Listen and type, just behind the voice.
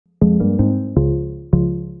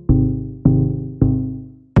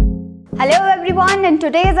everyone, in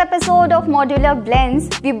today's episode of Modular Blends,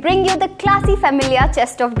 we bring you the classy Familia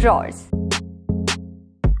Chest of Drawers.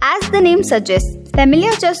 As the name suggests,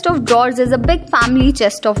 Familia Chest of Drawers is a big family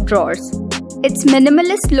chest of drawers. Its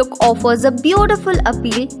minimalist look offers a beautiful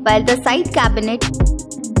appeal, while the side cabinet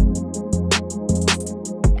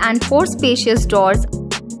and 4 spacious drawers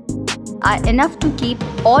are enough to keep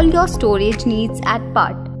all your storage needs at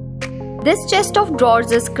part. This chest of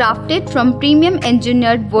drawers is crafted from premium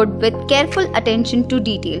engineered wood with careful attention to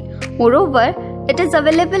detail. Moreover, it is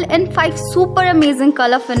available in 5 super amazing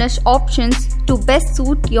color finish options to best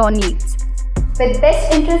suit your needs. With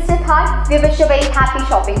best interest at heart, we wish a very happy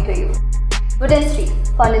shopping to you. Wooden Street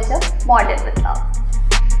Furniture, modern with love.